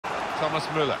Thomas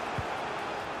Müller.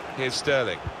 Here's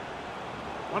Sterling.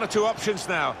 One or two options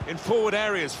now in forward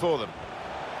areas for them.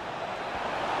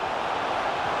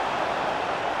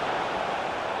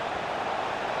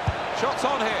 Shots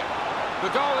on here. The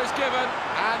goal is given,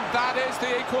 and that is the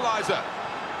equaliser.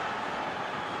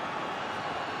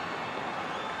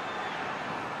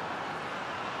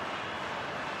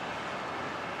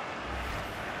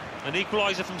 An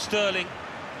equaliser from Sterling.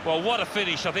 Well, what a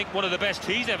finish. I think one of the best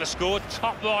he's ever scored.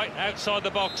 Top right, outside the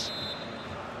box.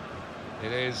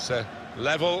 It is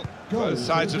level. Both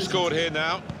sides have scored here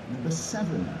now. Number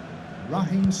 7,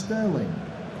 Raheem Sterling.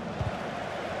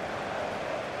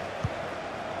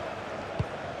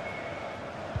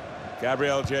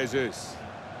 Gabriel Jesus.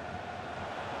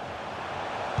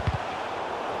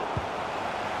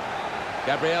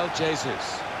 Gabriel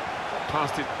Jesus.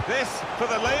 Passed it. This for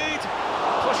the lead.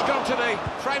 Pushed onto the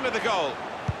frame of the goal.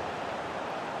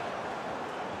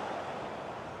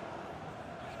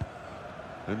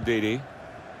 Ndidi.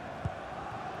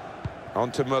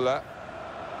 On to Müller.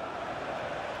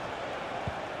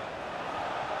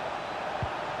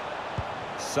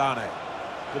 Sane.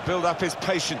 The build-up is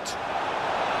patient.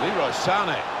 Leroy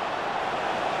Sane.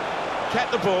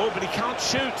 Kept the ball, but he can't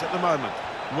shoot at the moment.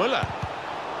 Müller.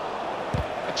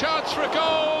 A chance for a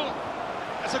goal.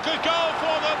 It's a good goal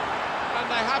for them,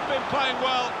 and they have been playing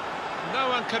well. No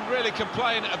one can really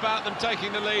complain about them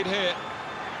taking the lead here.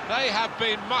 They have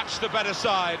been much the better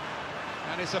side,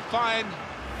 and it's a fine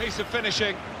piece of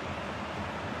finishing.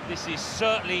 This is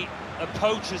certainly a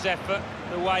poacher's effort,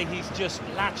 the way he's just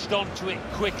latched onto it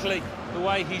quickly, the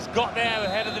way he's got there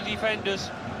ahead of the defenders.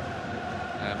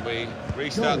 And we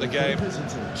restart the game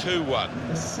 2-1.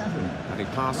 And he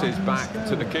passes back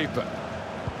to the keeper.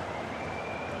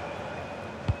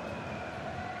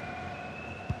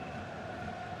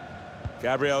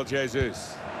 Gabriel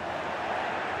Jesus.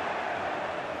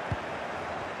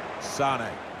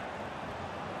 Sane.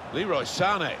 Leroy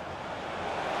Sane. In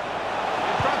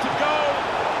front of goal.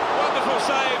 Wonderful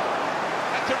save.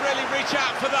 Had to really reach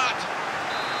out for that.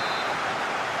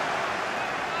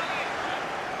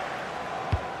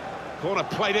 Corner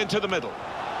played into the middle.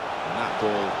 And that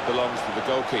ball belongs to the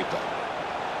goalkeeper.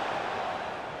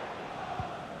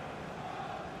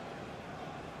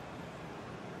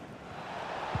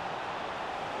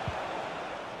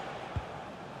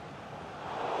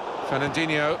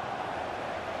 Fernandinho.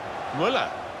 Müller.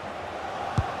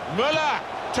 Müller!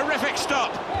 Terrific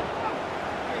stop.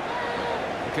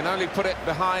 He can only put it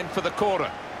behind for the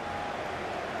corner.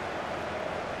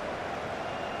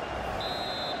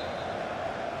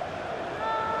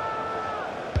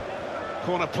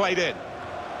 Corner played in.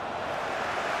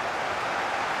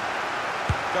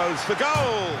 Goes for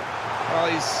goal. Well,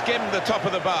 he's skimmed the top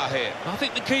of the bar here. I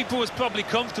think the keeper was probably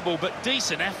comfortable, but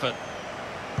decent effort.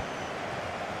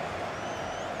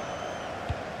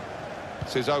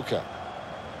 Sissoko.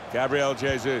 Gabriel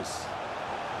Jesus.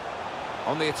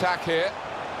 On the attack here.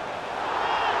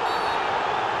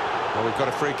 Well, we've got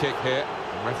a free kick here.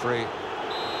 The referee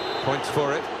points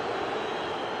for it.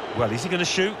 Well, is he going to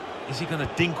shoot? Is he going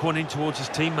to dink one in towards his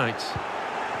teammates?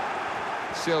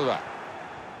 Silva.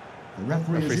 The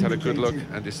Referee's had a good look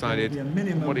and decided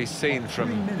what he's seen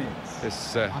from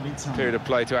this period of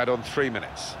play to add on 3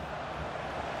 minutes.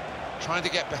 Trying to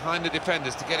get behind the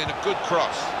defenders to get in a good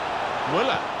cross.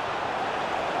 Müller.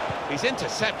 He's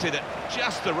intercepted at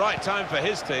just the right time for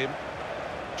his team.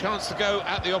 Chance to go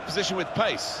at the opposition with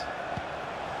pace.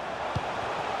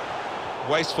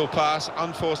 Wasteful pass,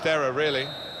 unforced error, really.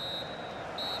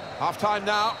 Half-time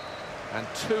now, and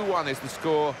 2-1 is the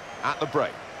score at the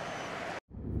break.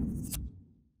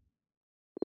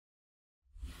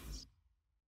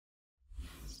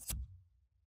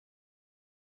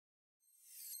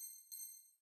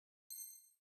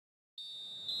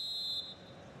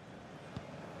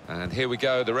 And here we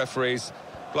go, the referee's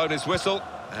blown his whistle,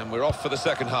 and we're off for the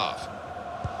second half.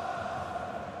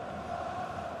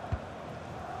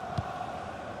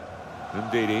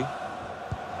 Ndidi.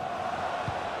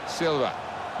 Silva.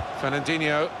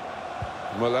 Fernandinho.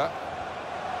 Müller.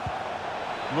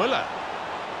 Müller.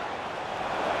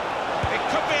 It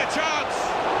could be a chance.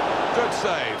 Good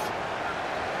save.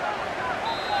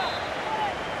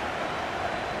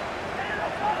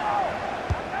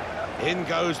 In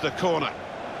goes the corner.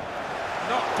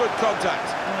 Not good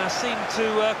contact. And seemed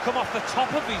to come off the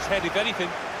top of his head, if anything.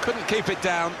 Couldn't keep it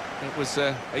down. It was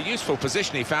a useful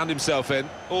position he found himself in.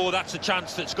 Oh, that's a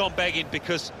chance that's gone begging,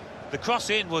 because the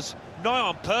cross-in was nigh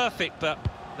on perfect, but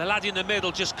the lad in the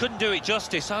middle just couldn't do it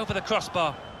justice over the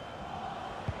crossbar.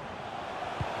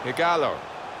 Igalo.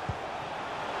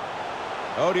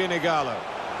 Odion Igalo.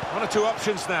 One or two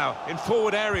options now in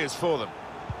forward areas for them.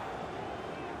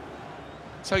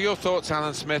 So your thoughts,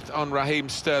 Alan Smith, on Raheem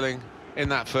Sterling in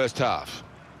that first half?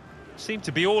 Seemed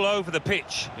to be all over the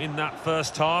pitch in that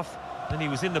first half, and he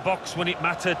was in the box when it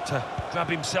mattered to grab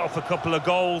himself a couple of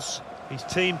goals. His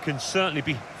team can certainly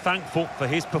be thankful for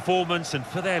his performance and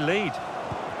for their lead.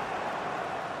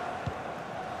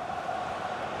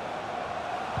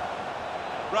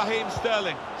 Raheem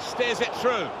Sterling steers it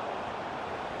through.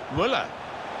 Muller.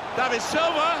 David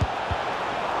Silva.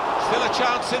 Still a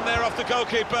chance in there off the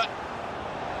goalkeeper.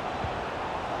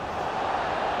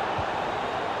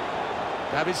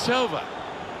 David Silva.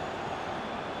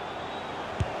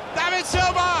 David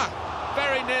Silva!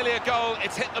 Very nearly a goal.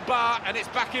 It's hit the bar and it's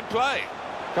back in play.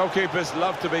 Goalkeepers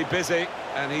love to be busy,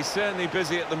 and he's certainly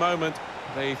busy at the moment.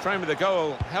 The frame of the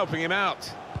goal helping him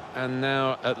out. And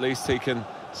now at least he can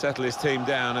settle his team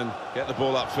down and get the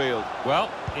ball upfield. Well,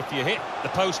 if you hit the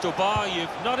post or bar, you've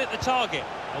not hit the target.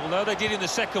 Although they did in the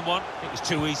second one, it was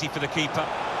too easy for the keeper.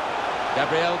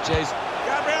 Gabriel Jesus!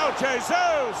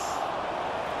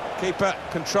 Keeper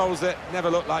controls it,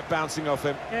 never looked like bouncing off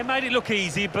him. Yeah, it made it look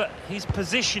easy, but his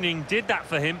positioning did that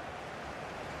for him.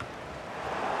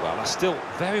 Well, they're still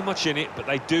very much in it, but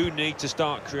they do need to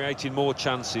start creating more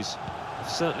chances. I've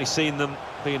certainly seen them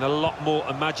being a lot more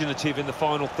imaginative in the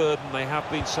final third than they have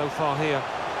been so far here.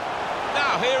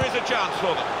 Now here is a chance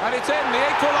for them. And it's in, the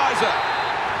equaliser.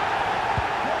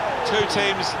 Two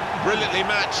teams brilliantly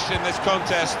matched in this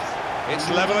contest. It's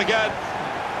level again.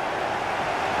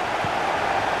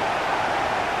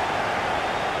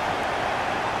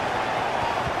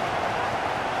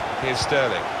 Here's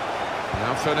Sterling.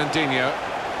 Now Fernandinho.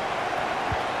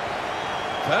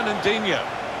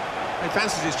 He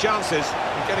fancies his chances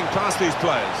of getting past these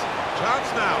players.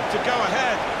 Chance now to go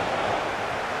ahead.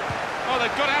 Oh,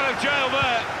 they've got out of jail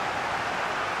there.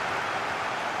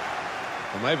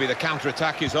 Well, maybe the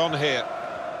counter-attack is on here.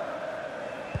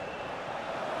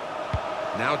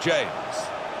 Now James.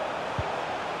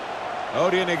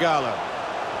 Odion Igalo.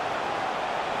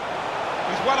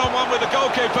 He's one-on-one with the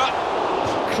goalkeeper.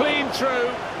 Clean through,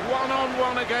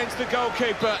 one-on-one against the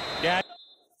goalkeeper. Yeah.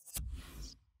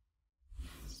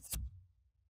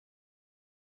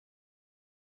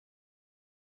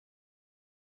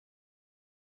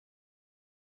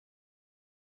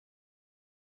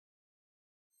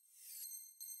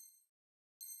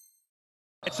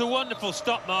 It's a wonderful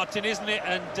stop, Martin, isn't it?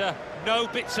 And no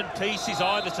bits and pieces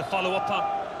either to follow up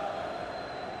on.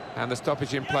 And the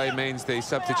stoppage in play means the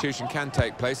substitution can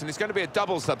take place, and it's going to be a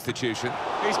double substitution.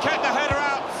 He's kept the header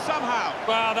out somehow.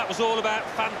 Well, that was all about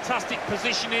fantastic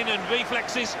positioning and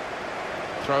reflexes.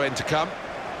 Throw in to come.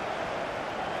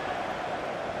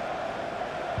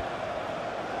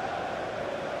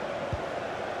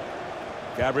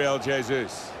 Gabriel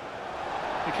Jesus.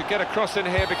 He could get a cross in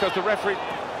here because the referee...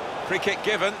 Free kick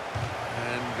given,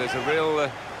 and there's a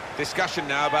real discussion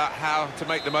now about how to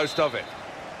make the most of it.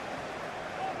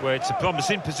 Where it's a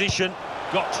promising position.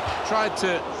 Tried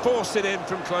to force it in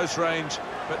from close range,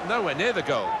 but nowhere near the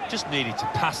goal. Just needed to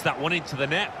pass that one into the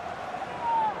net.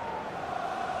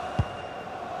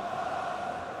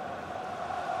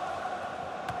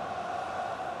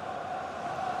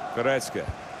 Goretzka.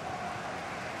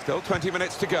 Still 20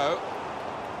 minutes to go.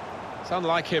 It's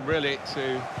unlike him, really,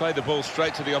 to play the ball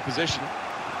straight to the opposition.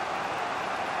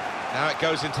 Now it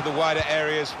goes into the wider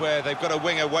areas where they've got a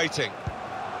winger waiting.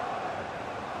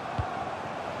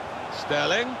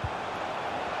 Sterling.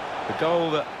 The goal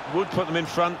that would put them in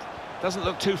front doesn't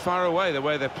look too far away the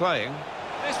way they're playing.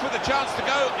 This with a chance to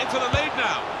go into the lead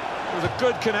now. It was a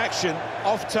good connection,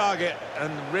 off target,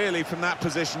 and really from that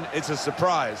position it's a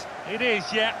surprise. It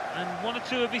is, yeah, and one or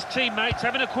two of his teammates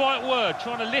having a quiet word,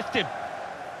 trying to lift him.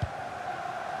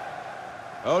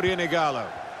 Odion Igalo.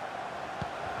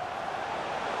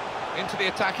 Into the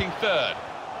attacking third.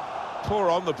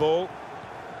 Poor on the ball.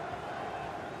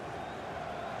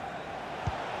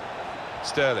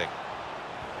 Sterling.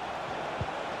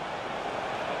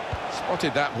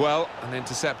 Spotted that well and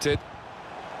intercepted.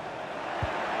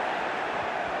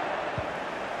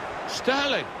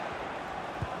 Sterling.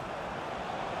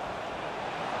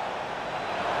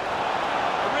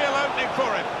 A real opening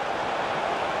for him.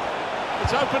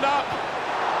 It's opened up.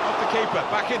 Off the keeper,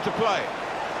 back into play.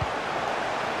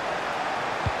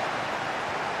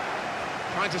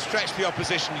 Trying to stretch the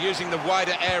opposition, using the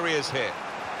wider areas here.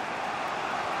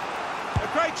 A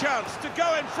great chance to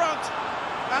go in front,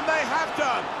 and they have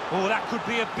done. Oh, that could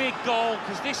be a big goal,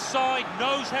 because this side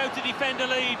knows how to defend a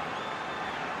lead.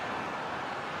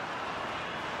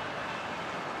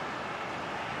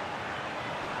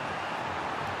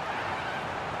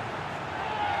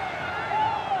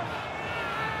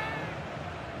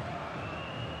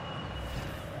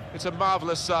 It's a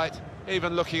marvellous sight.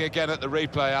 Even looking again at the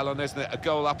replay, Alan, isn't it? A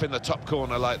goal up in the top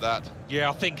corner like that. Yeah,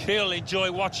 I think he'll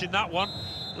enjoy watching that one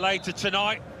later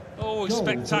tonight. Oh, Goal for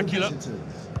the spectacular. visitors.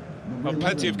 Well,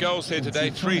 plenty of goals here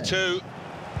today, 3-2.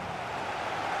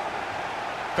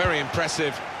 Very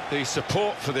impressive, the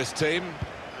support for this team.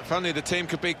 If only the team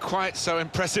could be quite so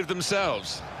impressive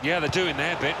themselves. Yeah, they're doing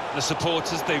their bit, the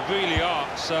supporters, they really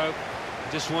are. So,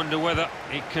 just wonder whether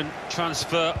it can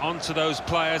transfer onto those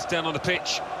players down on the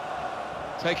pitch.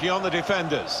 Taking on the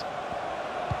defenders.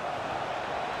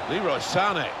 Leroy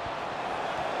Sané.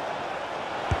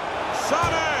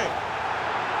 Sané!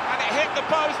 And it hit the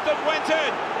post and went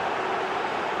in.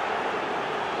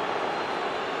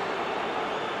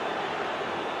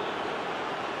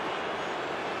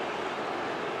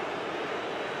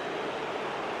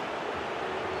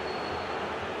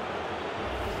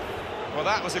 Well,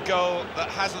 that was a goal that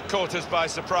hasn't caught us by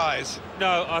surprise.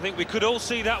 No, I think we could all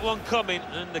see that one coming,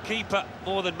 and the keeper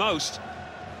more than most.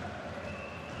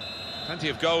 Plenty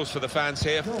of goals for the fans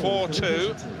here, Goal for the 4-2.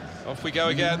 visitors. Off we go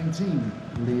again. 19,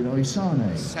 Leroy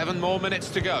Sané. 7 more minutes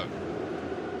to go.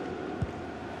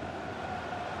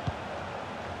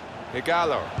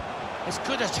 Igalo. It's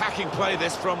good attacking play,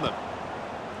 this, from them.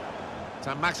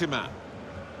 Saint-Maximin.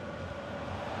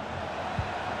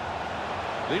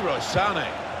 Leroy Sané.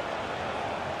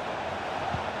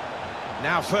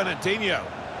 Now Fernandinho.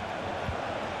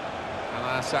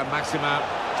 And Saint-Maximin.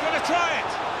 He's going to try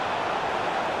it!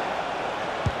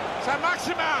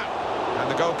 Saint-Maximin!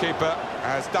 And the goalkeeper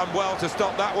has done well to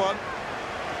stop that one.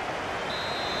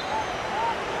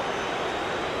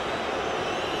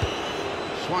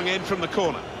 Swung in from the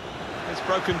corner. It's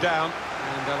broken down,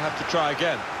 and they'll have to try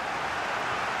again.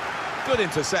 Good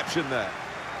interception there.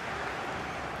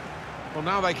 Well,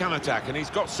 now they can attack, and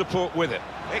he's got support with it.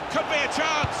 It could be a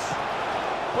chance!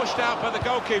 Pushed out by the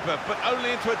goalkeeper, but only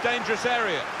into a dangerous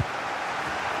area.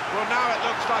 Well, now it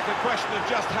looks like a question of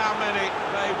just how many.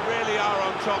 They really are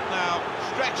on top now,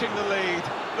 stretching the lead,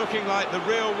 looking like the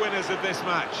real winners of this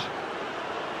match.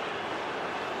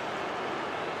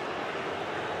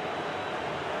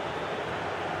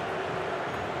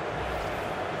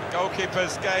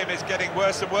 Goalkeeper's game is getting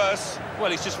worse and worse.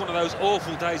 Well, it's just one of those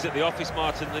awful days at the office,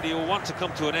 Martin, that he will want to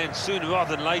come to an end sooner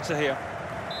rather than later here.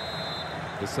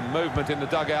 There's some movement in the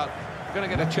dugout. We're going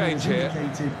to get a change here.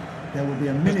 There will be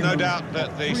a There's no minimum doubt that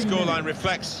of the 3 scoreline minutes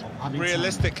reflects of added time.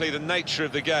 realistically the nature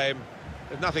of the game.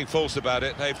 There's nothing false about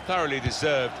it. They've thoroughly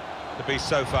deserved to be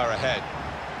so far ahead.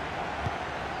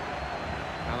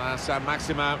 And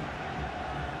Saint-Maximin.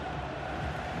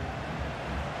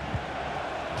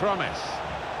 Promise.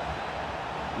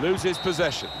 Loses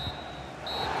possession.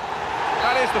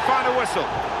 That is the final whistle.